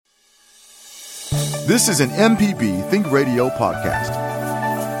This is an MPB Think Radio podcast.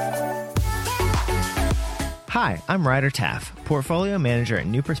 Hi, I'm Ryder Taff, Portfolio Manager at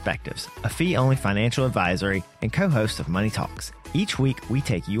New Perspectives, a fee-only financial advisory and co-host of Money Talks. Each week, we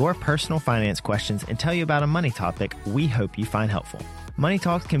take your personal finance questions and tell you about a money topic we hope you find helpful. Money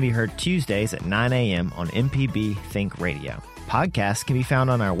Talks can be heard Tuesdays at 9 a.m. on MPB Think Radio. Podcasts can be found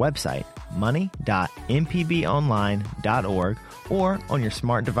on our website, money.mpbonline.org, or on your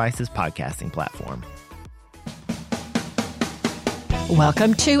smart device's podcasting platform.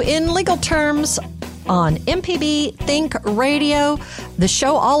 Welcome to In Legal Terms on MPB Think Radio, the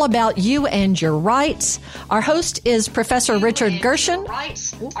show all about you and your rights. Our host is Professor Richard Gershon.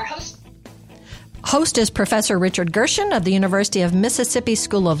 Host is Professor Richard Gershon of the University of Mississippi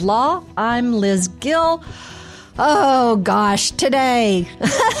School of Law. I'm Liz Gill. Oh, gosh, today's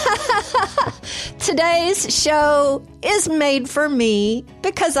show is made for me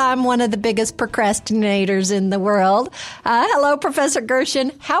because I'm one of the biggest procrastinators in the world. Hello, Professor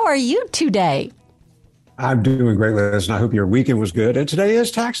Gershon. How are you today? I'm doing great, Liz, and I hope your weekend was good. And today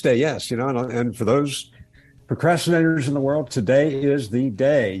is tax day, yes. And for those procrastinators in the world, today is the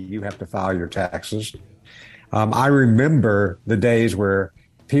day you have to file your taxes. I remember the days where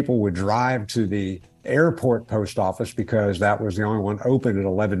people would drive to the airport post office because that was the only one open at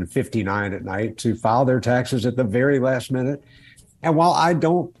 11:59 at night to file their taxes at the very last minute. And while I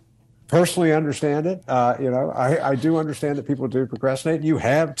don't personally understand it, I do understand that people do procrastinate. You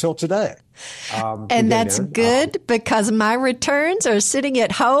have till today. And that's good because my returns are sitting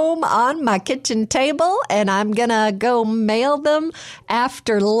at home on my kitchen table and I'm going to go mail them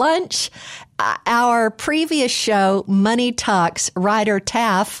after lunch. Our previous show, Money Talks, Ryder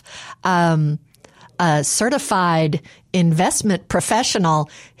Taff, a certified investment professional,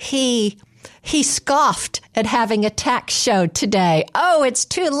 he scoffed at having a tax show today. Oh, it's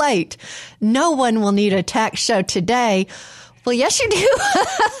too late. No one will need a tax show today. Well, yes, you do.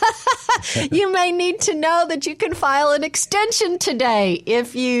 You may need to know that you can file an extension today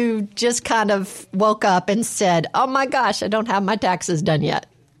if you just kind of woke up and said, oh, my gosh, I don't have my taxes done yet.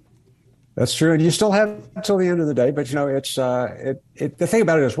 That's true. And you still have until the end of the day. But, it's the thing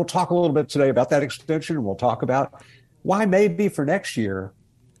about it is we'll talk a little bit today about that extension. And we'll talk about why maybe for next year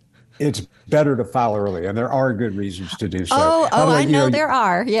it's better to file early. And there are good reasons to do so. I know there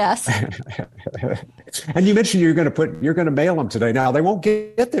are. Yes. And you mentioned you're going to mail them today. Now, they won't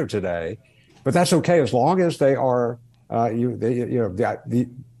get there today, but that's okay as long as they are, the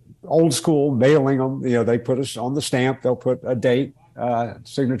old school mailing them. They put us on the stamp. They'll put a date.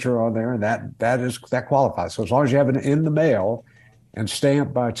 Signature on there, and that qualifies. So as long as you have it in the mail and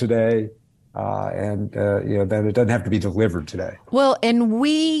stamped by today, then it doesn't have to be delivered today. Well, and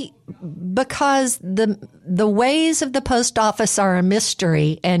because the ways of the post office are a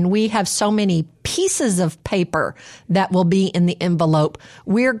mystery, and we have so many pieces of paper that will be in the envelope,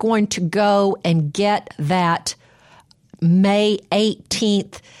 we're going to go and get that May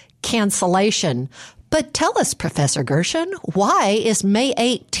 18th cancellation. But tell us, Professor Gershon, why is May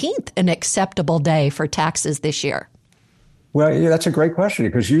 18th an acceptable day for taxes this year? Well, that's a great question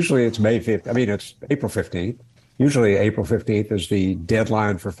because usually it's May 5th. I mean, it's April 15th. Usually April 15th is the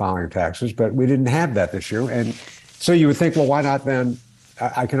deadline for filing taxes, but we didn't have that this year. And so you would think, well, why not then?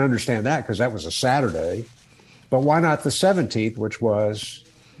 I can understand that because that was a Saturday. But why not the 17th, which was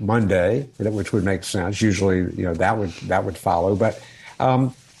Monday, which would make sense. Usually, that would follow. But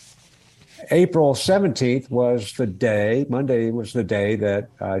April 17th was the day, Monday was the day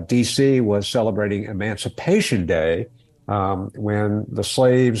that D.C. was celebrating Emancipation Day when the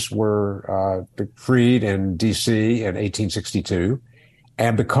slaves were freed in D.C. in 1862.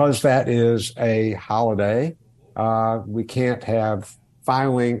 And because that is a holiday, we can't have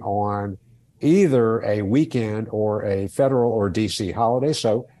filing on either a weekend or a federal or D.C. holiday.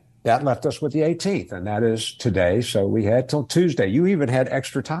 So that left us with the 18th, and that is today. So we had till Tuesday. You even had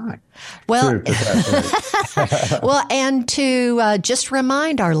extra time. Well, and to just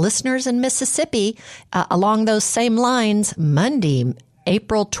remind our listeners in Mississippi, along those same lines, Monday,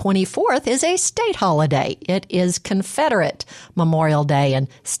 April 24th is a state holiday. It is Confederate Memorial Day, and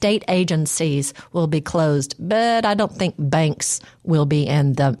state agencies will be closed. But I don't think banks will be,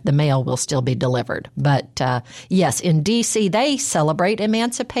 and the mail will still be delivered. But yes, in D.C., they celebrate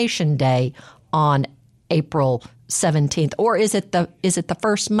Emancipation Day on April 17th. Or is it the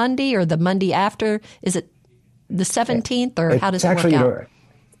first Monday or the Monday after? Is it the 17th, or how does it work out?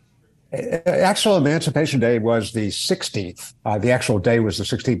 Actual Emancipation Day was the 16th. The actual day was the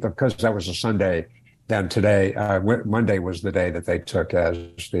 16th because that was a Sunday. Then today, Monday was the day that they took as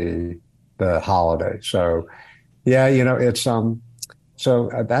the holiday. So, yeah, it's So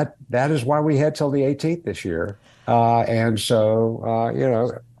that is why we had till the 18th this year. And so,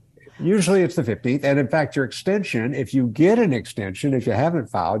 usually it's the 15th. And in fact, your extension, if you get an extension, if you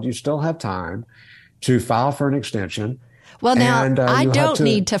haven't filed, you still have time to file for an extension. Well, now, I don't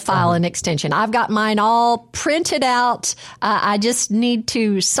need to file an extension. I've got mine all printed out. I just need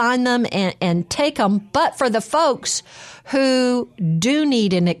to sign them and take them. But for the folks who do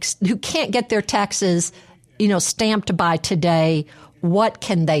need who can't get their taxes, stamped by today, what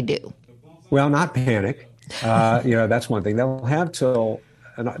can they do? Well, not panic. That's one thing. They'll have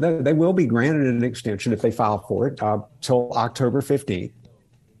they will be granted an extension if they file for it till October 15th.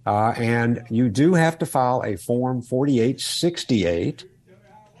 And you do have to file a Form 4868.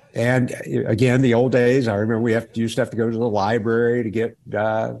 And again, the old days, I remember used to have to go to the library to get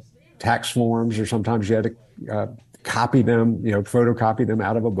tax forms, or sometimes you had to copy them, photocopy them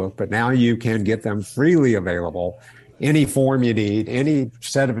out of a book. But now you can get them freely available, any form you need, any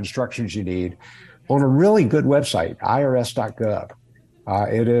set of instructions you need, on a really good website, irs.gov.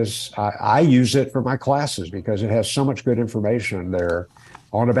 I use it for my classes because it has so much good information there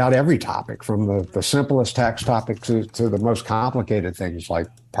on about every topic, from the simplest tax topic to the most complicated things like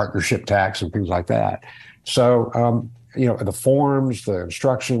partnership tax and things like that. So, the forms, the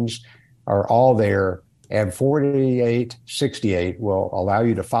instructions are all there, and 4868 will allow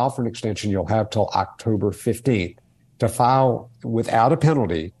you to file for an extension. You'll have till October 15th to file without a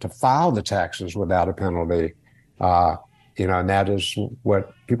penalty, to file the taxes without a penalty. And that is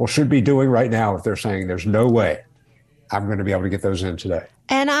what people should be doing right now if they're saying there's no way I'm going to be able to get those in today.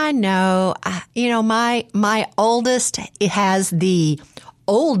 And I know, my oldest has the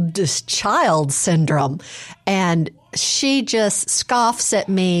oldest child syndrome, and she just scoffs at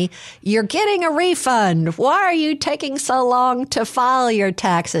me. You're getting a refund. Why are you taking so long to file your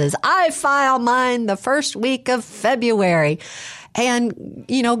taxes? I file mine the first week of February. And,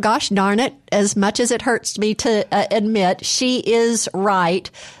 gosh darn it, as much as it hurts me to admit, she is right.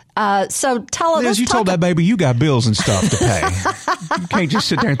 So tell us. Liz, you told that baby you got bills and stuff to pay. You can't just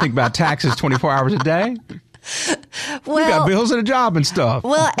sit there and think about taxes 24 hours a day. Well, you got bills and a job and stuff.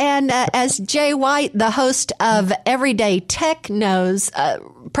 Well, and as Jay White, the host of Everyday Tech, knows,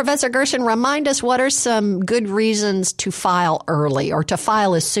 Professor Gershon, remind us, what are some good reasons to file early or to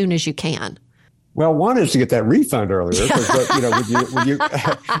file as soon as you can? Well, one is to get that refund earlier.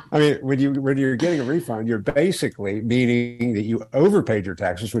 When you're getting a refund, you're basically meaning that you overpaid your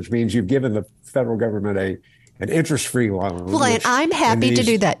taxes, which means you've given the federal government an interest-free loan. Well, and I'm happy to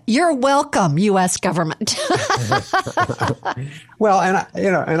do that. You're welcome, U.S. government. Well, and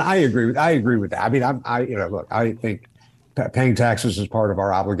I agree with that. I mean, I think paying taxes is part of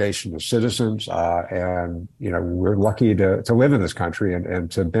our obligation as citizens, and we're lucky to live in this country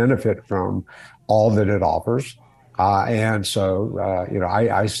and to benefit from all that it offers. And so,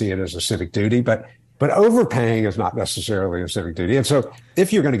 I see it as a civic duty, but overpaying is not necessarily a civic duty. And so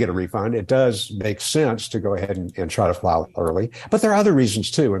if you're going to get a refund, it does make sense to go ahead and try to file early. But there are other reasons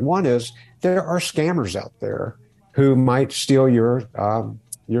too. And one is there are scammers out there who might steal your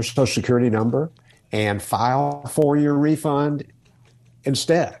Social Security number and file for your refund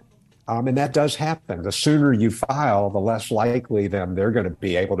instead. And that does happen. The sooner you file, the less likely then they're going to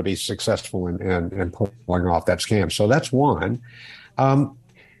be able to be successful in pulling off that scam. So that's one.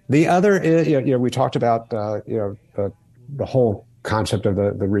 The other is, we talked about, the whole concept of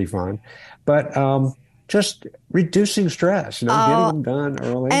the refund, but just reducing stress, getting them done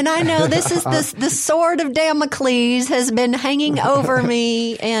early. And I know this is the sword of Damocles has been hanging over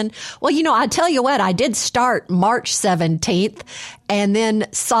me. And I tell you what, I did start March 17th and then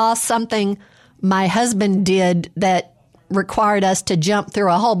saw something my husband did that required us to jump through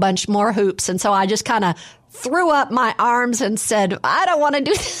a whole bunch more hoops. And so I just kind of threw up my arms and said, I don't want to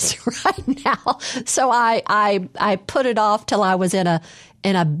do this right now. So I put it off till I was in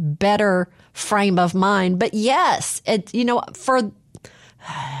a better frame of mind. But yes,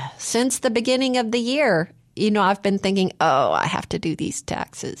 since the beginning of the year, I've been thinking, I have to do these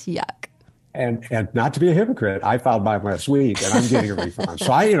taxes. Yuck. And not to be a hypocrite, I filed mine last week and I'm getting a refund.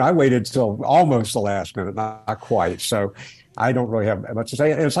 So I waited till almost the last minute, not quite. So I don't really have much to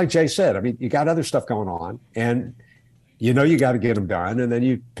say. And it's like Jay said, I mean, you got other stuff going on and you got to get them done. And then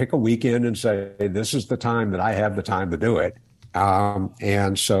you pick a weekend and say, this is the time that I have the time to do it.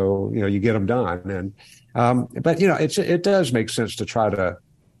 And so, you get them done. And, but it does make sense to try to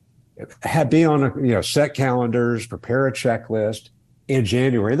be on set calendars, prepare a checklist in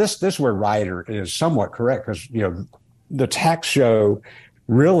January. This is where Ryder is somewhat correct because, the tax show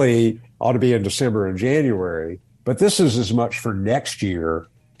really ought to be in December and January, but this is as much for next year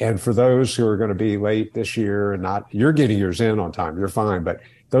And for those who are going to be late this year and you're getting yours in on time, you're fine. But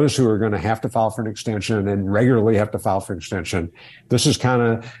those who are going to have to file for an extension and regularly have to file for an extension, this is kind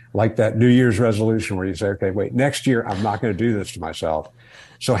of like that New Year's resolution where you say, okay, wait, next year, I'm not going to do this to myself.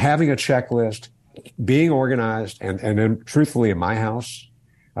 So having a checklist, being organized, and then truthfully in my house,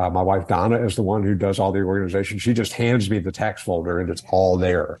 my wife, Donna, is the one who does all the organization. She just hands me the tax folder and it's all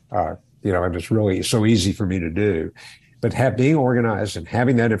there. And it's really so easy for me to do. But being organized and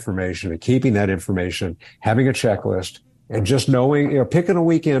having that information and keeping that information, having a checklist, and just knowing, picking a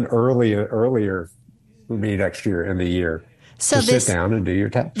weekend earlier for me next year in the year to sit down and do your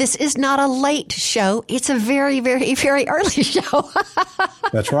tax. This is not a late show. It's a very, very, very early show.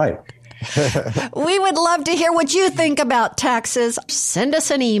 That's right. We would love to hear what you think about taxes. Send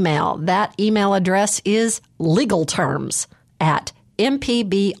us an email. That email address is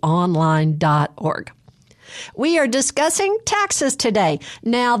legalterms@mpbonline.org. We are discussing taxes today.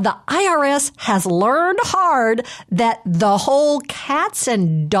 Now, the IRS has learned hard that the whole cats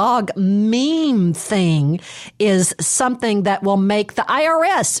and dog meme thing is something that will make the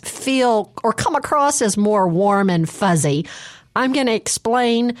IRS feel or come across as more warm and fuzzy. I'm going to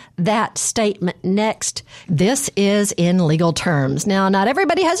explain that statement next. This is in Legal Terms. Now, not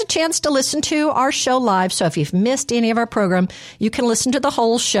everybody has a chance to listen to our show live, so if you've missed any of our program, you can listen to the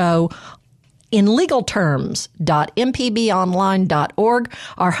whole show in legalterms.mpbonline.org.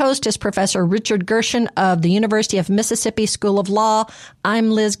 Our host is Professor Richard Gershon of the University of Mississippi School of Law.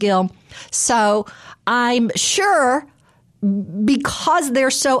 I'm Liz Gill. So I'm sure because they're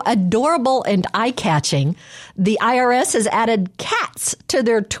so adorable and eye-catching, the IRS has added cats to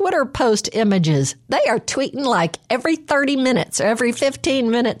their Twitter post images. They are tweeting like every 30 minutes or every 15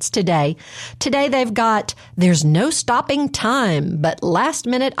 minutes today. Today they've got, there's no stopping time, but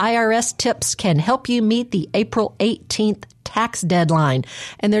last-minute IRS tips can help you meet the April 18th tax deadline.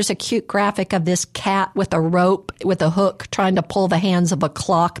 And there's a cute graphic of this cat with a rope, with a hook, trying to pull the hands of a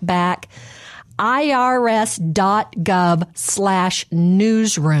clock back.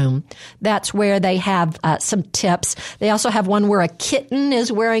 irs.gov/newsroom. That's where they have some tips. They also have one where a kitten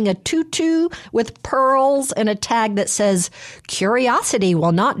is wearing a tutu with pearls and a tag that says, "Curiosity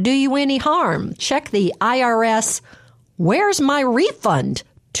will not do you any harm. Check the IRS Where's My Refund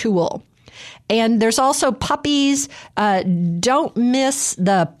tool." And there's also puppies. Don't miss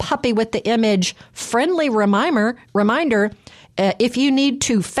the puppy with the image. Friendly reminder, if you need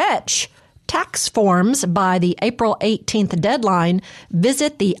to fetch tax forms by the April 18th deadline,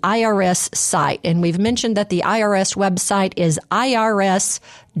 visit the IRS site. And we've mentioned that the IRS website is irs.gov.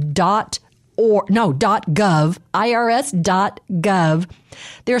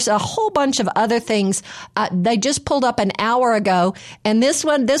 There's a whole bunch of other things. They just pulled up an hour ago. And this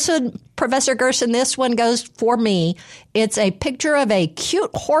one, Professor Gershon, this one goes for me. It's a picture of a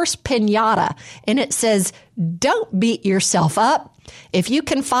cute horse piñata. And it says, "Don't beat yourself up. If you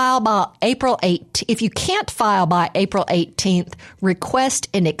can file by April 8th, if you can't file by April 18th, request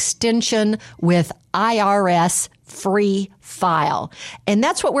an extension with IRS Free File." And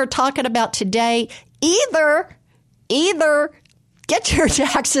that's what we're talking about today. Either get your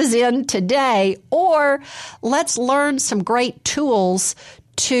taxes in today, or let's learn some great tools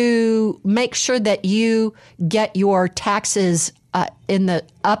to make sure that you get your taxes in the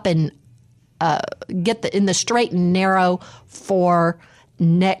straight and narrow for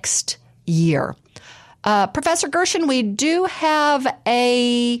next year. Professor Gershon, we do have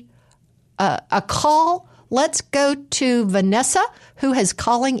a call. Let's go to Vanessa, who is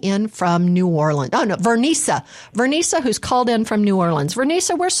calling in from New Orleans. Oh, no, Vernisa, who's called in from New Orleans.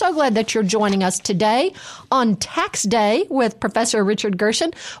 Vernisa, we're so glad that you're joining us today on Tax Day with Professor Richard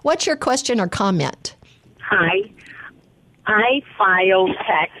Gershon. What's your question or comment? Hi. I file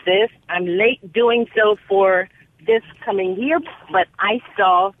taxes. I'm late doing so for this coming year, but I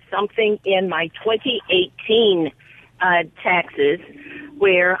saw something in my 2018 taxes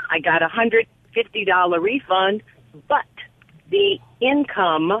where I got a $150 refund, but the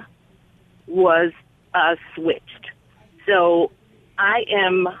income was switched. So I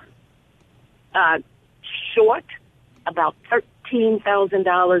am short about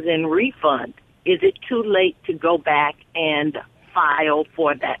 $13,000 in refund. Is it too late to go back and file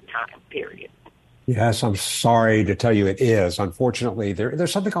for that time period? Yes, I'm sorry to tell you it is. Unfortunately,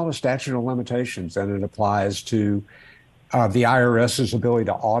 there's something called a statute of limitations, and it applies to the IRS's ability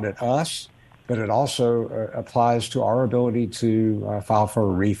to audit us, but it also applies to our ability to file for a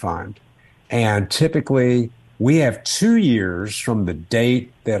refund. And typically, we have 2 years from the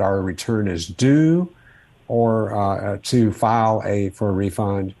date that our return is due or to file for a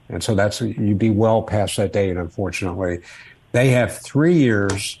refund. And so you'd be well past that date, unfortunately. They have 3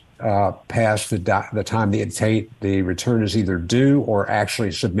 years past the time the return is either due or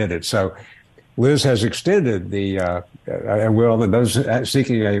actually submitted. So Liz has extended and those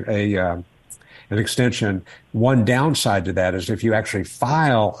seeking an extension. One downside to that is if you actually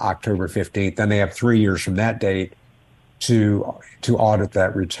file October 15th, then they have 3 years from that date to audit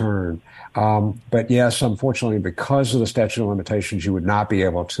that return. But yes, unfortunately, because of the statute of limitations, you would not be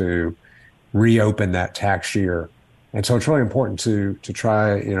able to reopen that tax year. And so it's really important to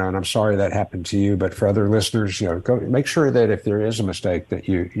try, and I'm sorry that happened to you, but for other listeners, go make sure that if there is a mistake that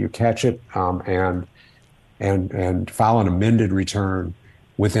you catch it and file an amended return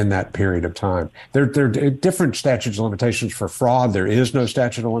within that period of time. There are different statutes of limitations for fraud. There is no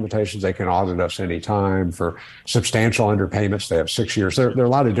statute of limitations. They can audit us anytime. For substantial underpayments, they have 6 years. There are a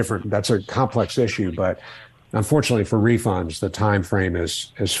lot of different, that's a complex issue, but unfortunately for refunds, the time frame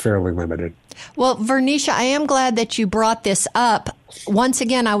is fairly limited. Well, Vernicia, I am glad that you brought this up. Once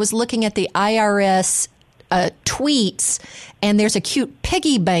again, I was looking at the IRS tweets, and there's a cute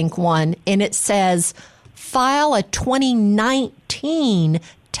piggy bank one, and it says, file a 2019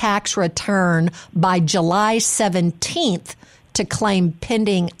 tax return by July 17th to claim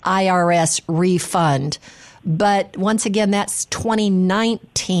pending IRS refund. But once again, that's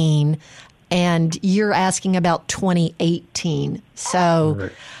 2019, and you're asking about 2018. So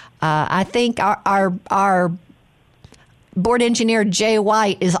I think our board engineer, Jay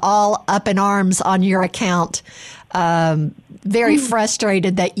White, is all up in arms on your account. Very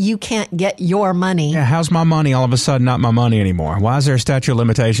frustrated that you can't get your money. Yeah, how's my money all of a sudden not my money anymore? Why is there a statute of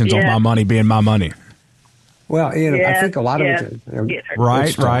limitations on my money being my money? Well, I think a lot of it.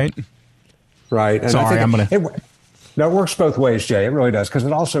 Right. And sorry, it works both ways, Jay. It really does, because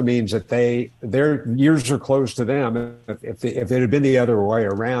it also means that their years are closed to them. If it had been the other way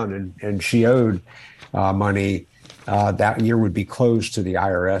around and she owed money, that year would be closed to the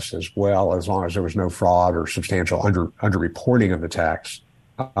IRS as well, as long as there was no fraud or substantial underreporting of the tax.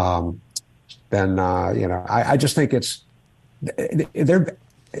 Then I just think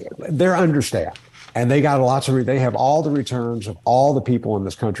they're understaffed, and they got they have all the returns of all the people in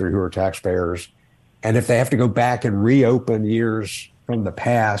this country who are taxpayers, and if they have to go back and reopen years from the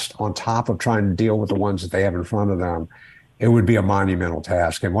past on top of trying to deal with the ones that they have in front of them, it would be a monumental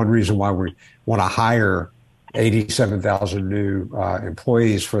task. And one reason why we want to hire 87,000 new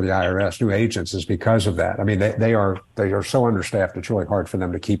employees for the IRS, new agents, is because of that. I mean, they are so understaffed, it's really hard for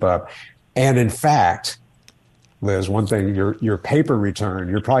them to keep up. And in fact, Liz, one thing, your paper return,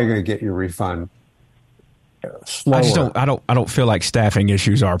 you're probably going to get your refund slower. I don't feel like staffing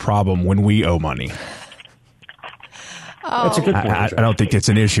issues are a problem when we owe money. That's a good point. I don't think it's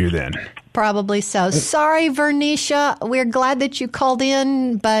an issue then. Probably so. Sorry, Vernicia. We're glad that you called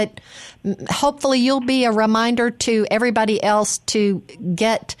in, but hopefully you'll be a reminder to everybody else to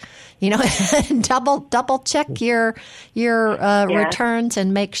get, double check your returns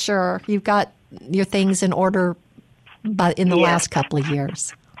and make sure you've got your things in order in the last couple of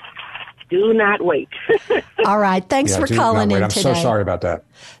years. Do not wait. All right. Thanks for calling in today. I'm so sorry about that.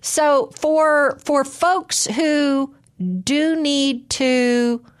 So for folks who do need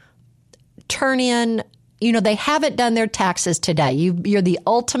to turn in, they haven't done their taxes today. You're the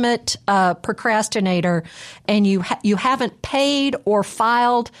ultimate procrastinator, and you haven't paid or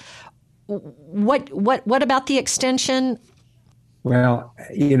filed. What about the extension? Well,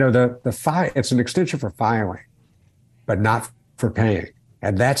 it's an extension for filing, but not for paying,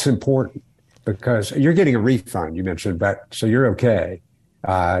 and that's important because you're getting a refund. You mentioned, so you're okay.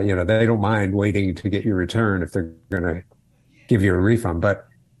 They don't mind waiting to get your return if they're going to give you a refund. But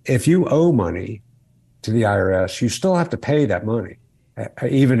if you owe money to the IRS, you still have to pay that money,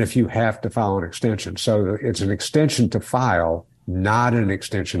 even if you have to file an extension. So it's an extension to file, not an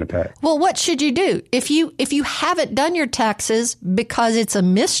extension to pay. Well, what should you do? If you haven't done your taxes because it's a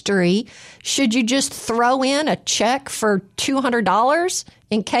mystery, should you just throw in a check for $200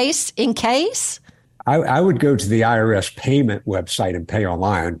 in case? I would go to the IRS payment website and pay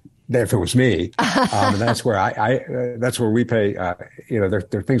online if it was me. That's where that's where we pay. There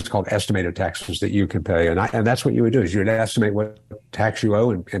are things called estimated taxes that you can pay, and that's what you would do is you would estimate what tax you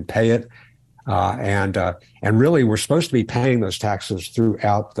owe and pay it. And really, we're supposed to be paying those taxes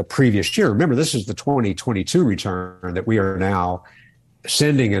throughout the previous year. Remember, this is the 2022 return that we are now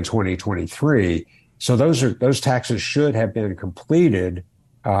sending in 2023. So those taxes should have been completed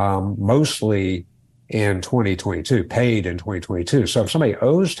mostly in 2022, paid in 2022. So if somebody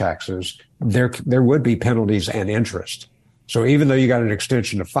owes taxes, there would be penalties and interest. So even though you got an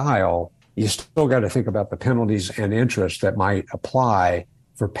extension to file, you still got to think about the penalties and interest that might apply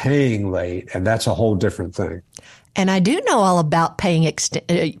for paying late, and that's a whole different thing. And I do know all about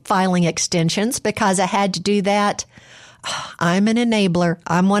filing extensions because I had to do that. I'm an enabler.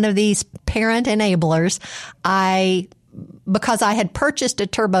 I'm one of these parent enablers. Because I had purchased a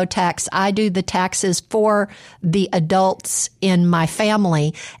TurboTax, I do the taxes for the adults in my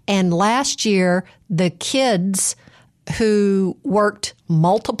family. And last year, the kids who worked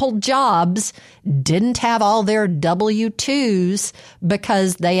multiple jobs didn't have all their W-2s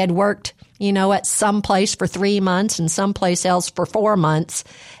because they had worked, at some place for 3 months and someplace else for 4 months.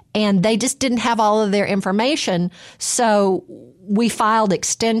 And they just didn't have all of their information. So we filed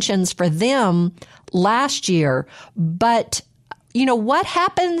extensions for them last year. But, what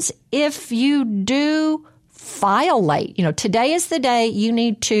happens if you do file late? Today is the day you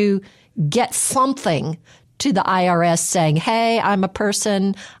need to get something to the IRS saying, hey, I'm a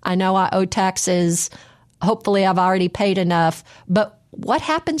person. I know I owe taxes. Hopefully I've already paid enough. But what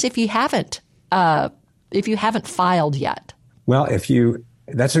happens if you haven't filed yet? Well, it's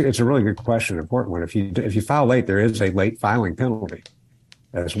a really good question, an important one. If you file late, there is a late filing penalty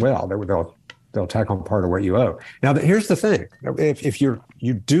as well. They'll tack on part of what you owe. Now, here's the thing: if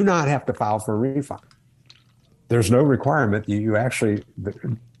you do not have to file for a refund, there's no requirement. You actually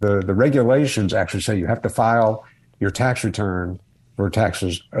the regulations actually say you have to file your tax return for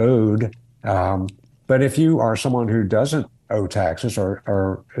taxes owed. But if you are someone who doesn't owe taxes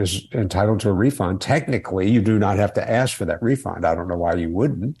or is entitled to a refund, technically you do not have to ask for that refund. I don't know why you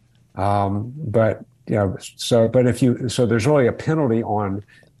wouldn't. But there's really a penalty on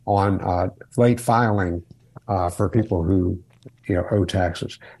late filing for people who owe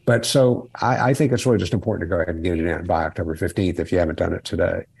taxes. But so I think it's really just important to go ahead and get it in by October 15th if you haven't done it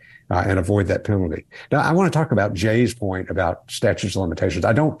today, and avoid that penalty. Now, I want to talk about Jay's point about statutes of limitations.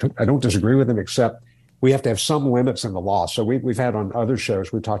 I don't disagree with him, except we have to have some limits in the law. So we've had on other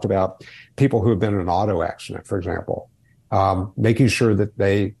shows, we've talked about people who have been in an auto accident, for example, making sure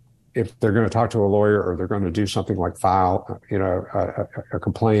that if they're going to talk to a lawyer or they're going to do something like file, a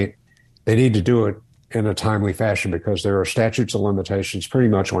complaint, they need to do it in a timely fashion because there are statutes of limitations pretty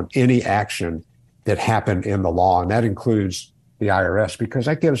much on any action that happened in the law. And that includes the IRS, because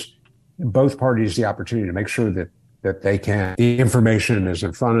that gives both parties the opportunity to make sure that the information is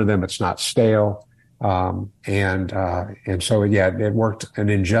in front of them. It's not stale. And so, it worked an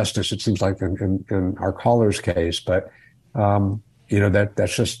injustice, it seems like in our caller's case, but,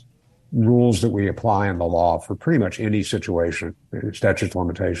 that's just rules that we apply in the law for pretty much any situation, statute of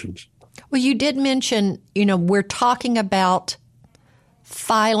limitations. Well, you did mention, we're talking about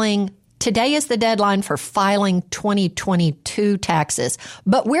filing. Today is the deadline for filing 2022 taxes,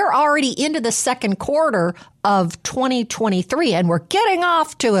 but we're already into the second quarter of 2023, and we're getting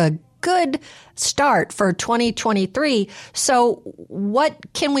off to a good start for 2023. So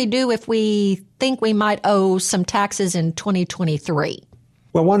what can we do if we think we might owe some taxes in 2023?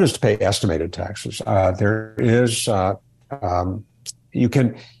 Well, one is to pay estimated taxes. There is, you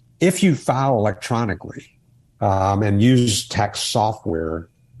can, if you file electronically and use tax software,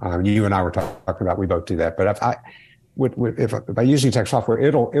 you and I were talking about, we both do that. But if by using tax software,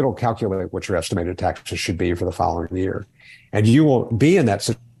 it'll calculate what your estimated taxes should be for the following year. And you will be in that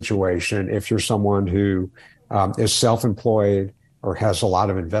situation if you're someone who is self-employed or has a lot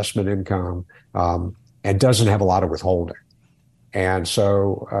of investment income and doesn't have a lot of withholding. And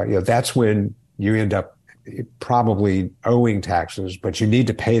so, that's when you end up probably owing taxes, but you need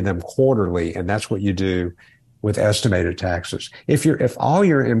to pay them quarterly. And that's what you do with estimated taxes. If all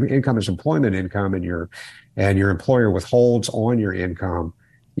your income is employment income and your employer withholds on your income,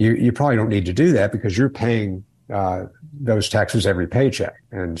 you probably don't need to do that because you're paying those taxes every paycheck.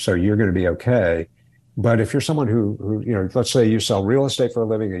 And so you're going to be okay. But if you're someone who let's say you sell real estate for a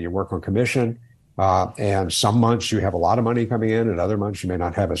living and you work on commission, and some months you have a lot of money coming in and other months you may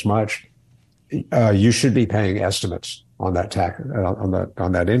not have as much, you should be paying estimates on that tax,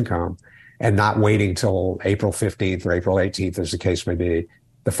 on that income, and not waiting till April 15th or April 18th, as the case may be,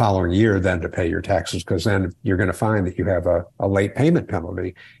 the following year then to pay your taxes, because then you're going to find that you have a late payment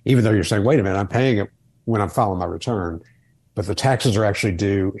penalty, even though you're saying, wait a minute, I'm paying it when I'm filing my return, but the taxes are actually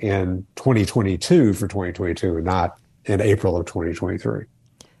due in 2022 for 2022 and not in April of 2023.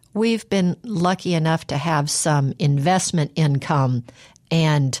 We've been lucky enough to have some investment income,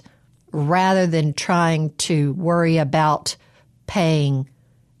 and rather than trying to worry about paying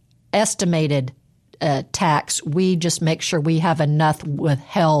estimated tax, we just make sure we have enough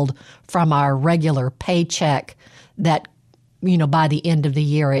withheld from our regular paycheck that, by the end of the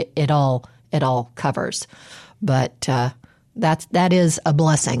year, it all covers. But that is a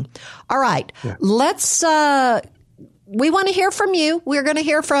blessing. All right, yeah. Let's we want to hear from you. We're going to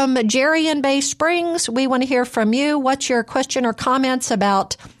hear from Jerry in Bay Springs. We want to hear from you. What's your question or comments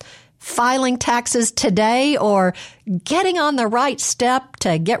about filing taxes today or getting on the right step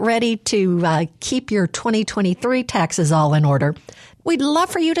to get ready to keep your 2023 taxes all in order? We'd love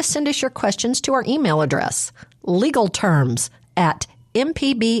for you to send us your questions to our email address,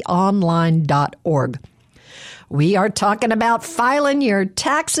 legalterms@mpbonline.org. We are talking about filing your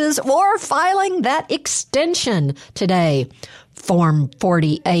taxes or filing that extension today, Form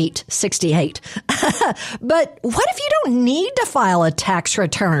 4868. But what if you don't need to file a tax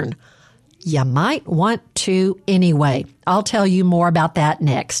return? You might want to anyway. I'll tell you more about that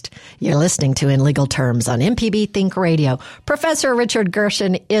next. You're listening to In Legal Terms on MPB Think Radio. Professor Richard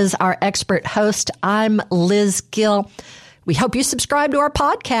Gershon is our expert host. I'm Liz Gill. We hope you subscribe to our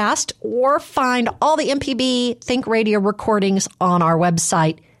podcast or find all the MPB Think Radio recordings on our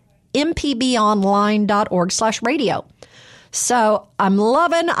website, mpbonline.org/radio. So I'm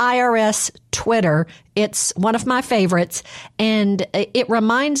loving IRS Twitter. It's one of my favorites, and it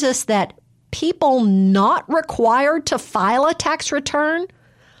reminds us that people not required to file a tax return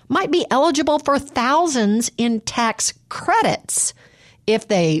might be eligible for thousands in tax credits if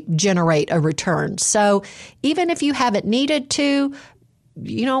they generate a return. So even if you haven't needed to,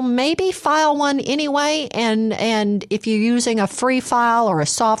 maybe file one anyway. And if you're using a free file or a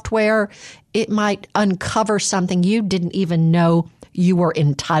software, it might uncover something you didn't even know you were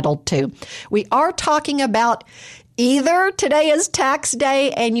entitled to. We are talking about either today is tax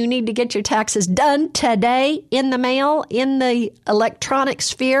day and you need to get your taxes done today in the mail, in the electronic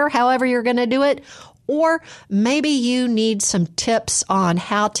sphere, however you're going to do it, or maybe you need some tips on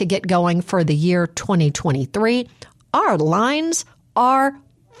how to get going for the year 2023. Our lines are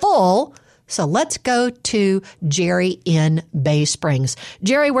full. So let's go to Jerry in Bay Springs.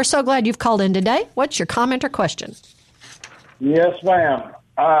 Jerry, we're so glad you've called in today. What's your comment or question? Yes, ma'am.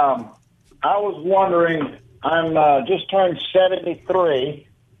 I was wondering, I'm just turned 73,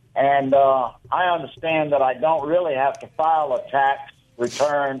 and I understand that I don't really have to file a tax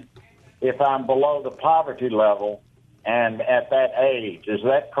return if I'm below the poverty level and at that age. Is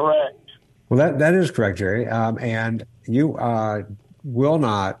that correct? Well, that is correct, Jerry. And you will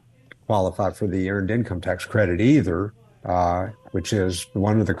not qualify for the earned income tax credit either, which is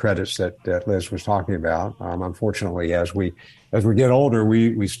one of the credits that Liz was talking about. Unfortunately, as we get older,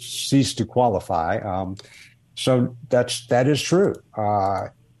 we cease to qualify. So that is true.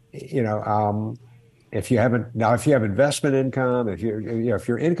 If you have investment income, if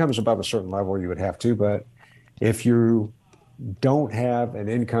your income is above a certain level, you would have to. But if you don't have an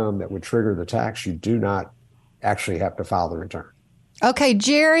income that would trigger the tax, you do not actually have to file the return. Okay,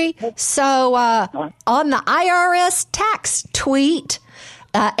 Jerry. So on the IRS tax tweet,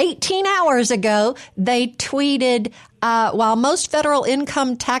 18 hours ago, they tweeted, while most federal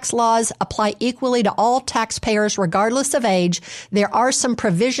income tax laws apply equally to all taxpayers regardless of age, there are some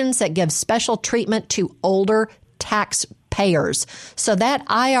provisions that give special treatment to older taxpayers. So that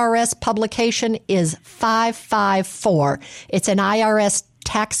IRS publication is 554. It's an IRS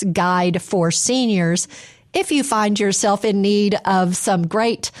tax guide for seniors. If you find yourself in need of some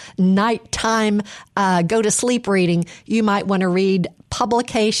great nighttime go-to-sleep reading, you might want to read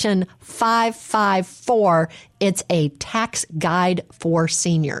publication 554. It's a tax guide for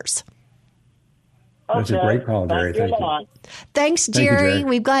seniors. That's a great call, Jerry. Thank you. Thanks, Jerry.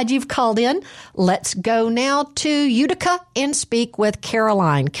 We're glad you've called in. Let's go now to Utica and speak with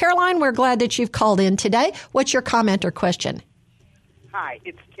Caroline. Caroline, we're glad that you've called in today. What's your comment or question? Hi,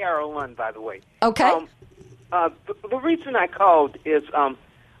 it's Caroline, by the way. Okay. The reason I called is I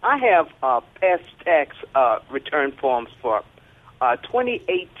have past tax return forms for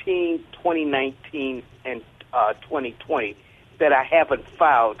 2018, 2019, and 2020 that I haven't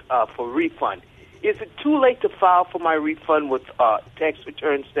filed for refund. Is it too late to file for my refund with tax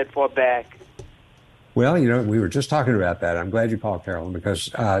returns that far back? Well, we were just talking about that. I'm glad you called, Carolyn,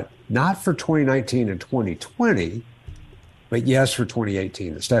 because not for 2019 and 2020, but yes, for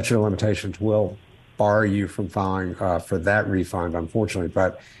 2018. The statute of limitations will bar you from filing for that refund, unfortunately,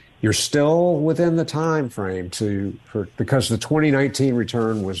 but you're still within the time frame because the 2019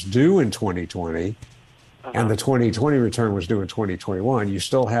 return was due in 2020 and the 2020 return was due in 2021. You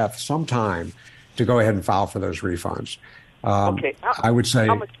still have some time to go ahead and file for those refunds. Okay. I would say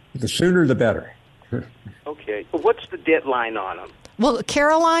the sooner the better. Okay. What's the deadline on them? Well,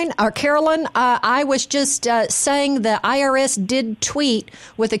 Carolyn, I was just saying the IRS did tweet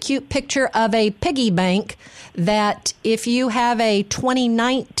with a cute picture of a piggy bank that if you have a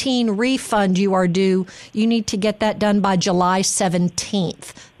 2019 refund you are due, you need to get that done by July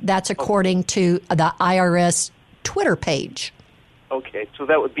 17th. That's according to the IRS Twitter page. Okay, so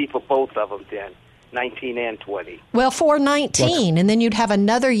that would be for both of them then, 19 and 20. Well, for 19, and then you'd have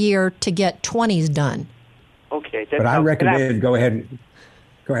another year to get 20s done. Okay. But I recommend go ahead.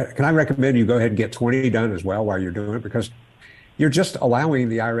 Can I recommend you go ahead and get 20 done as well while you're doing it? Because you're just allowing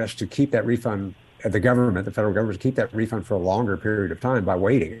the IRS to keep that refund, the federal government, to keep that refund for a longer period of time by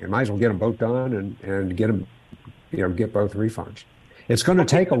waiting. You might as well get them both done and get them, get both refunds. It's going to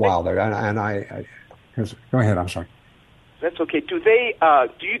take a while though, go ahead. I'm sorry. That's okay. Do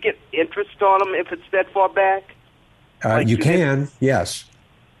you get interest on them if it's that far back? You can, yes.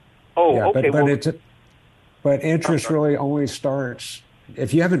 Oh, yeah, okay. But interest really only starts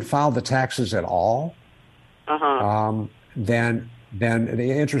if you haven't filed the taxes at all. Then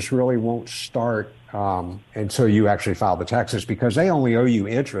the interest really won't start until you actually file the taxes, because they only owe you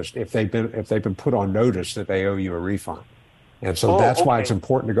interest if they've been put on notice that they owe you a refund. And so that's why it's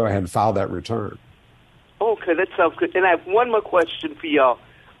important to go ahead and file that return. Okay, that sounds good. And I have one more question for y'all.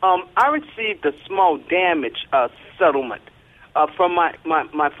 I received a small damage settlement from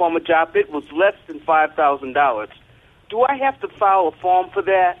my former job. It was less than $5,000. Do I have to file a form for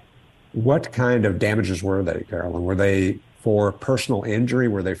that? What kind of damages were they, Carolyn? Were they for personal injury?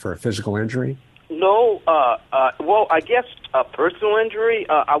 Were they for a physical injury? No. Well, I guess a personal injury.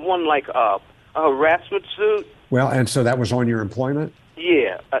 I won like a harassment suit. Well, and so that was on your employment?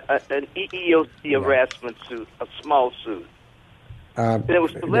 Yeah, an EEOC harassment suit, a small suit. And it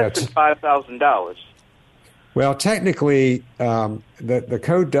was for less than $5,000. Well, technically, the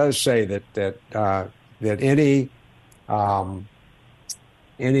code does say that any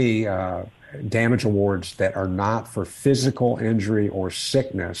damage awards that are not for physical injury or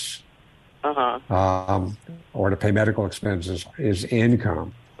sickness, or to pay medical expenses, is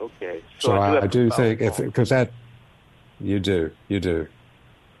income. Okay. So I do think because that you do.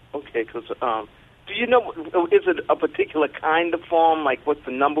 Okay, because do you know, is it a particular kind of form, like what the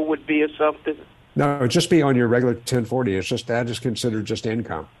number would be or something? No, it would just be on your regular 1040. It's just that is considered just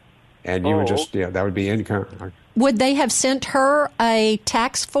income. And you would just, that would be income. Would they have sent her a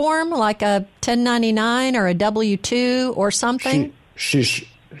tax form, like a 1099 or a W-2 or something? She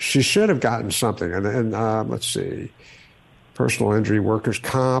should have gotten something. And let's see. Personal injury, workers'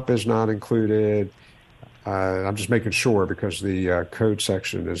 comp is not included. I'm just making sure because the code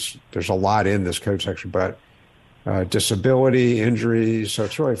section there's a lot in this code section, but disability, injuries, so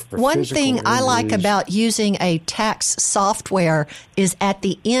it's really for one thing injuries. I like about using a tax software is at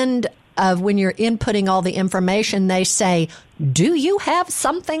the end of when you're inputting all the information, they say, do you have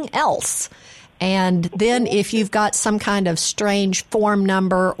something else? And then if you've got some kind of strange form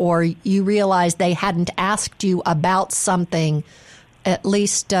number or you realize they hadn't asked you about something, at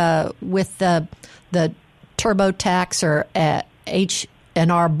least with the TurboTax or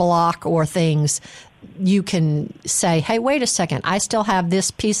H&R Block or things, you can say, hey, wait a second, I still have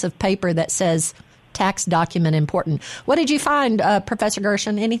this piece of paper that says tax document important. What did you find, Professor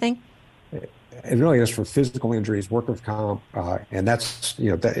Gershon? Anything? It really is for physical injuries, workers' comp, and that's,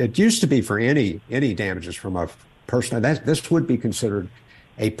 it used to be for any damages from a person. This would be considered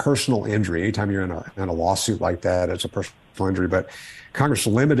a personal injury. Anytime you're in a lawsuit like that, it's a personal injury. But Congress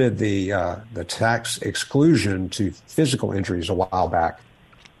limited the tax exclusion to physical injuries a while back,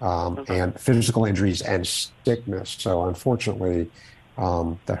 and physical injuries and sickness. So unfortunately,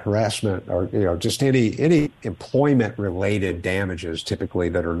 the harassment or just any employment related damages typically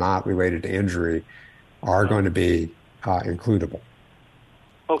that are not related to injury are going to be includable.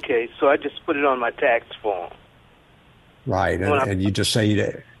 Okay, so I just put it on my tax form. Right, and you just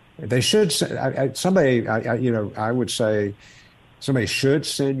say they should say, I would say somebody should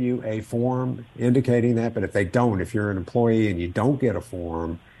send you a form indicating that, but if they don't, if you're an employee and you don't get a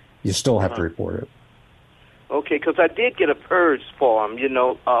form, you still have to report it. Okay, because I did get a PERS form,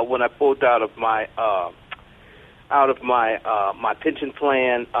 when I pulled out of my my pension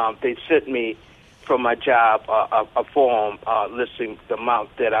plan. They sent me from my job a form listing the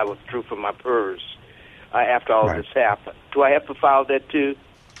amount that I withdrew from my PERS after all this happened. Do I have to file that too?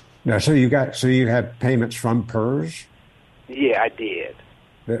 No. So you had payments from PERS? Yeah, I did.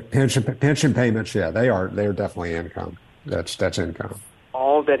 The pension payments, they're definitely income. That's income.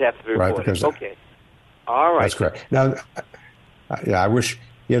 All that have to be reported. Because okay. All right. That's correct. Now, I wish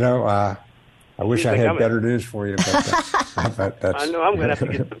I had better news for you, but that's. I know I'm going to have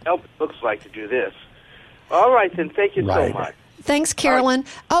to get some help. It looks like to do this. All right, then. Thank you so much. Thanks, Carolyn.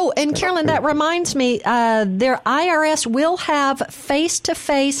 Oh, and Carolyn, that reminds me, their IRS will have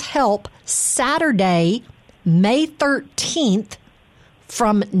face-to-face help Saturday, May 13th,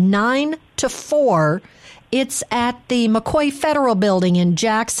 from 9 to 4. It's at the McCoy Federal Building in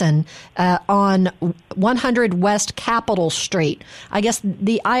Jackson on 100 West Capitol Street. I guess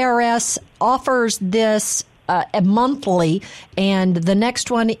the IRS offers this monthly, and the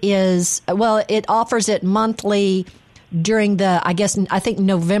next one is, well, it offers it monthly during I think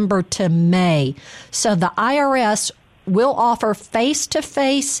November to May. So the IRS will offer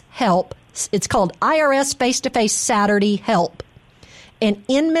face-to-face help. It's called IRS Face-to-Face Saturday Help. And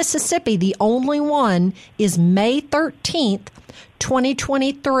in Mississippi, the only one is May 13th,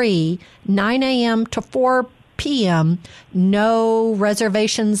 2023, 9 a.m. to 4 p.m. No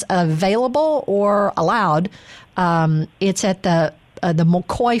reservations available or allowed. It's at the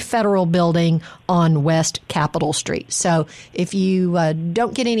McCoy Federal Building on West Capitol Street. So if you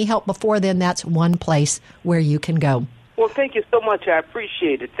don't get any help before then, that's one place where you can go. Well, thank you so much. I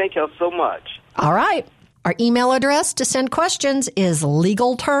appreciate it. Thank you so much. All right. Our email address to send questions is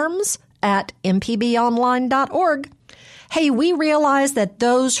legalterms@mpbonline.org. Hey, we realize that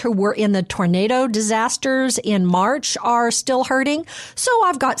those who were in the tornado disasters in March are still hurting, so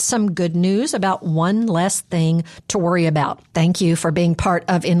I've got some good news about one less thing to worry about. Thank you for being part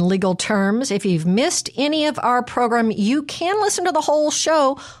of In Legal Terms. If you've missed any of our program, you can listen to the whole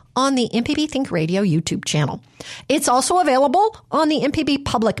show on the MPB Think Radio YouTube channel. It's also available on the MPB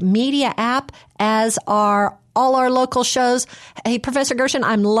Public Media app, as are all our local shows. Hey, Professor Gershon,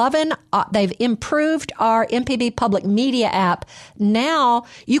 I'm loving, they've improved our MPB Public Media app. Now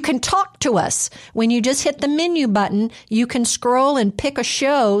you can talk to us. When you just hit the menu button, you can scroll and pick a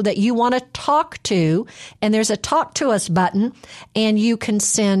show that you want to talk to, and there's a Talk to Us button, and you can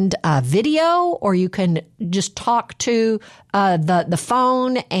send a video, or you can just talk to the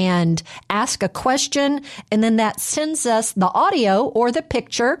phone and ask a question, and then that sends us the audio or the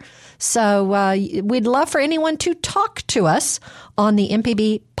picture. So we'd love for anyone to talk to us on the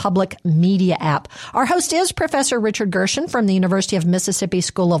MPB Public Media app. Our host is Professor Richard Gershon from the University of Mississippi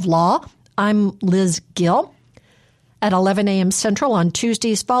School of Law. I'm Liz Gill. At 11 a.m. Central on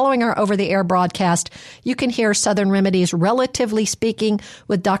Tuesdays following our over-the-air broadcast, you can hear Southern Remedies, Relatively Speaking,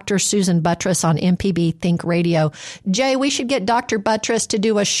 with Dr. Susan Buttross on MPB Think Radio. Jay, we should get Dr. Buttross to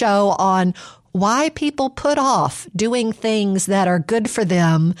do a show on why people put off doing things that are good for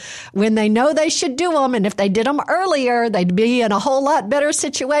them when they know they should do them. And if they did them earlier, they'd be in a whole lot better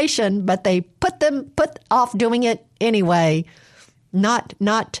situation, but they put off doing it anyway. Not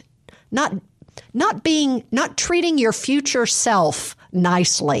treating your future self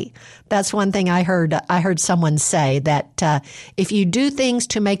nicely. That's one thing I heard someone say, that if you do things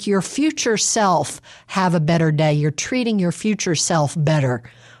to make your future self have a better day, you're treating your future self better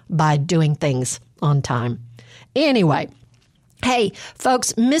by doing things on time. Anyway, hey,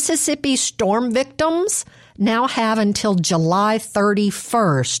 folks, Mississippi storm victims now have until July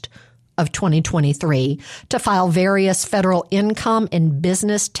 31st of 2023 to file various federal income and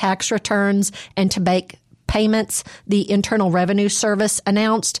business tax returns and to make payments, the Internal Revenue Service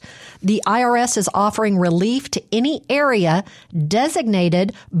announced. The IRS is offering relief to any area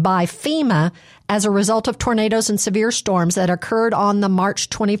designated by FEMA as a result of tornadoes and severe storms that occurred on the March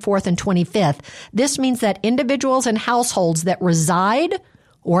 24th and 25th. This means that individuals and households that reside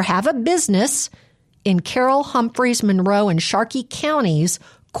or have a business in Carroll, Humphreys, Monroe, and Sharkey counties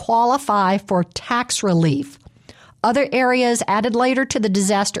qualify for tax relief. Other areas added later to the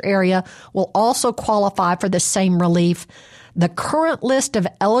disaster area will also qualify for the same relief. The current list of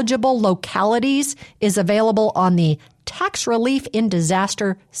eligible localities is available on the Tax Relief in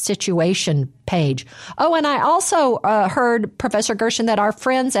Disaster Situation page. Oh, and I also heard, Professor Gershon, that our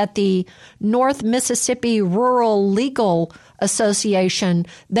friends at the North Mississippi Rural Legal Association,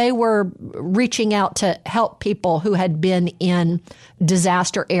 they were reaching out to help people who had been in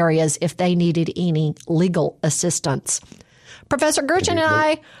disaster areas if they needed any legal assistance. Professor Gershon and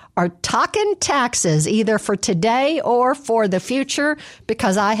I are talking taxes either for today or for the future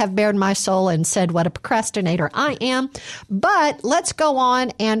because I have bared my soul and said what a procrastinator I am. But let's go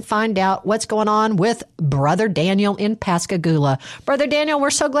on and find out what's going on with Brother Daniel in Pascagoula. Brother Daniel, we're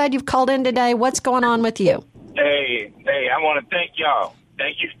so glad you've called in today. What's going on with you? Hey, I want to thank y'all.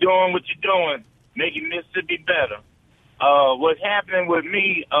 Thank you for doing what you're doing, making Mississippi better. What's happening with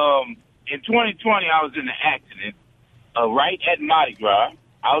me, in 2020, I was in an accident right at Mardi Gras.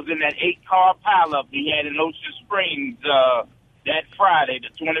 I was in that 8-car pileup we had in Ocean Springs that Friday, the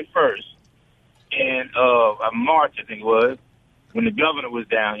 21st, and of March, I think it was, when the governor was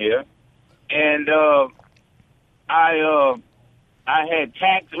down here. And I had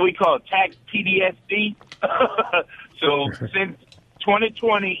we call it tax PTSD. So since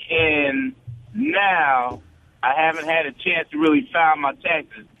 2020 and now, I haven't had a chance to really file my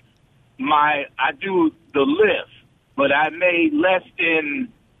taxes. I do the lift, but I made less than,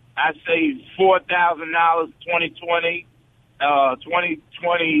 I say, $4,000 2020.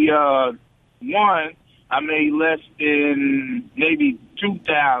 2021, I made less than maybe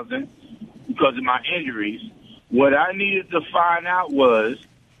 $2,000 because of my injuries. What I needed to find out was,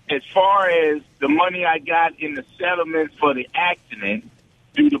 as far as the money I got in the settlement for the accident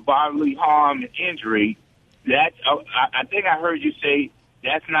due to bodily harm and injury, that's, I think I heard you say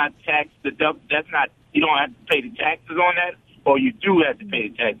that's not tax deduct. That's not, you don't have to pay the taxes on that, or you do have to pay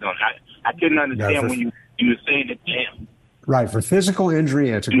the taxes on that. I couldn't understand when you were saying it to him. Right. For physical injury,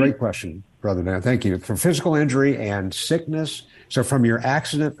 it's a great question, Brother Dan. Thank you. For physical injury and sickness, so from your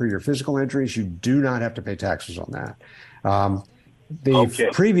accident for your physical injuries, you do not have to pay taxes on that. The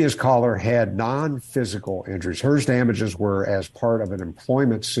previous caller had non-physical injuries. Hers damages were as part of an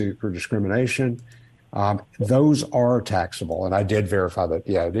employment suit for discrimination. Those are taxable, and I did verify that.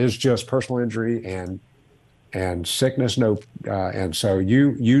 Yeah, it is just personal injury and sickness. No, and so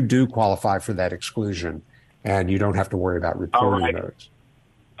you do qualify for that exclusion, and you don't have to worry about reporting those.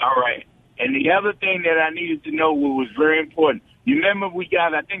 All right. And the other thing that I needed to know was very important. You remember we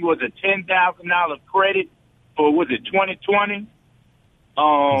got, I think it was a $10,000 credit for, was it 2020?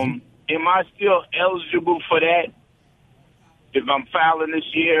 Am I still eligible for that if I'm filing this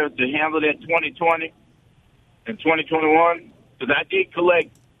year to handle that 2020 and 2021? Because I did collect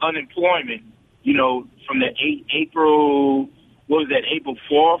unemployment, from the April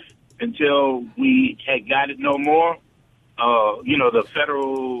 4th until we had got it no more. The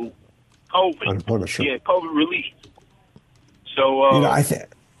federal COVID. Unemployment, sure. Yeah, COVID relief. So, I think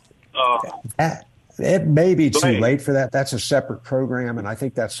it may be too late for that. That's a separate program, and I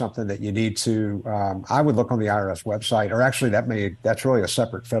think that's something that you need to. I would look on the IRS website, or actually, that's really a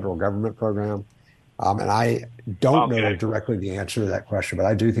separate federal government program. And I don't know directly the answer to that question, but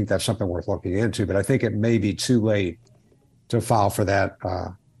I do think that's something worth looking into. But I think it may be too late to file for that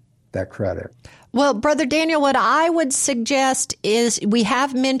credit. Well, Brother Daniel, what I would suggest is we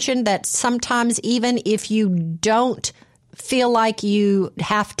have mentioned that sometimes even if you don't feel like you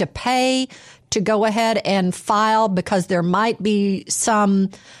have to pay, to go ahead and file, because there might be some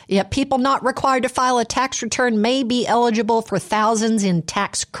people not required to file a tax return may be eligible for thousands in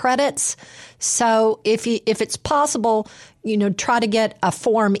tax credits. So if it's possible, try to get a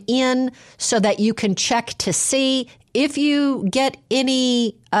form in so that you can check to see if you get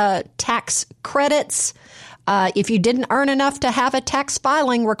any tax credits. If you didn't earn enough to have a tax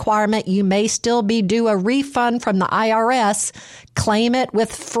filing requirement, you may still be due a refund from the IRS. Claim it with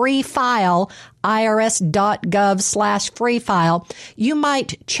Free File, irs.gov/free file. You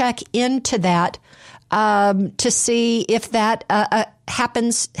might check into that to see if that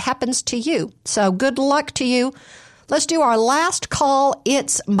happens to you. So good luck to you. Let's do our last call.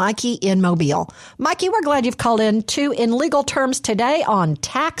 It's Mikey in Mobile. Mikey, we're glad you've called in to In Legal Terms today on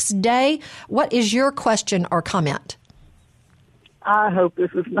Tax Day. What is your question or comment? I hope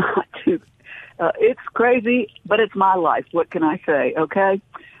this is not too... it's crazy, but it's my life. What can I say, okay?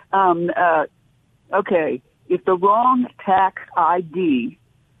 Okay, if the wrong tax ID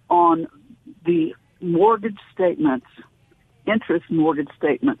on the mortgage statements, interest mortgage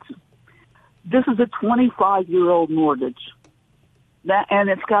statements, this is a 25-year-old mortgage, and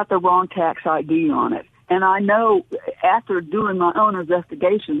it's got the wrong tax ID on it. And I know after doing my own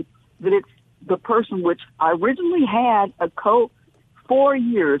investigation that it's the person which I originally had a 4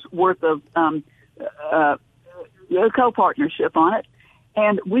 years worth of co-partnership on it,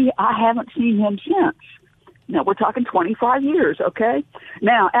 and I haven't seen him since. Now, we're talking 25 years, okay?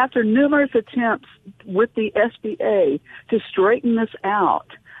 Now, after numerous attempts with the SBA to straighten this out,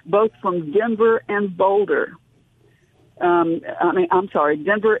 both from Denver and Boulder.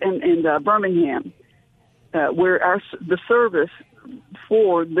 Denver and Birmingham, where the service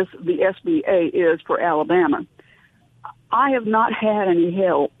for the SBA is for Alabama. I have not had any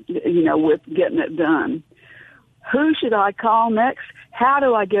help, with getting it done. Who should I call next? How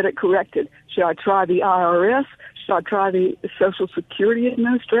do I get it corrected? Should I try the IRS? Should I try the Social Security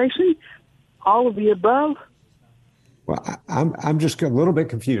Administration? All of the above? Well, I'm just a little bit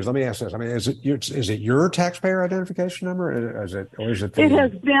confused. Let me ask this. I mean, is it your taxpayer identification number, or is it? It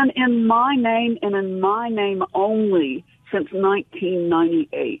has been in my name and in my name only since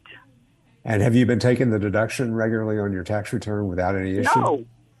 1998. And have you been taking the deduction regularly on your tax return without any issue? No,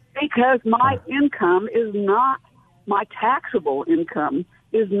 because my income is not, my taxable income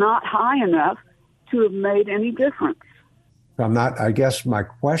is not high enough to have made any difference. I guess my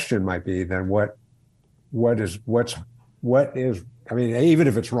question might be then what is, I mean, even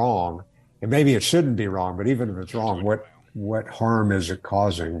if it's wrong, and maybe it shouldn't be wrong, but even if it's wrong, what harm is it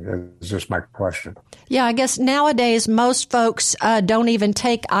causing? Is just my question. Yeah, I guess nowadays most folks don't even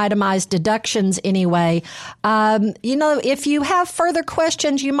take itemized deductions anyway. If you have further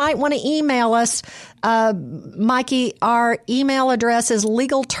questions, you might want to email us. Mikey, our email address is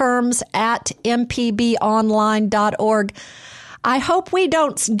legalterms@mpbonline.org. I hope we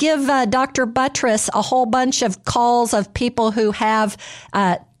don't give Dr. Buttress a whole bunch of calls of people who have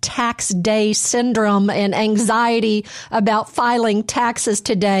tax day syndrome and anxiety about filing taxes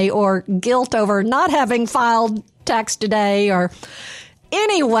today, or guilt over not having filed tax today. Or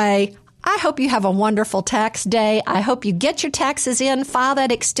anyway, I hope you have a wonderful tax day. I hope you get your taxes in, file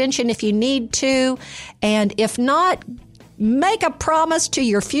that extension if you need to. And if not, make a promise to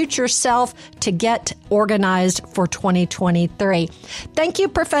your future self to get organized for 2023. Thank you,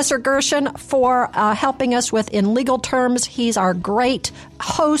 Professor Gershon, for helping us with In Legal Terms. He's our great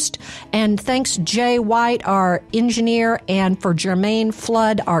host. And thanks, Jay White, our engineer, and for Jermaine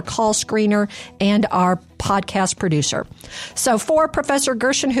Flood, our call screener and our podcast producer. So for Professor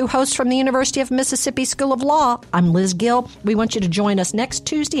Gershon, who hosts from the University of Mississippi School of Law, I'm Liz Gill. We want you to join us next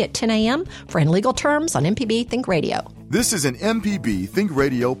Tuesday at 10 a.m. for In Legal Terms on MPB Think Radio. This is an MPB Think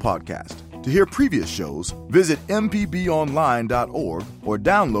Radio podcast. To hear previous shows, visit mpbonline.org or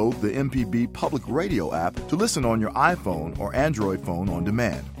download the MPB Public Radio app to listen on your iPhone or Android phone on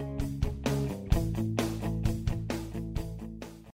demand.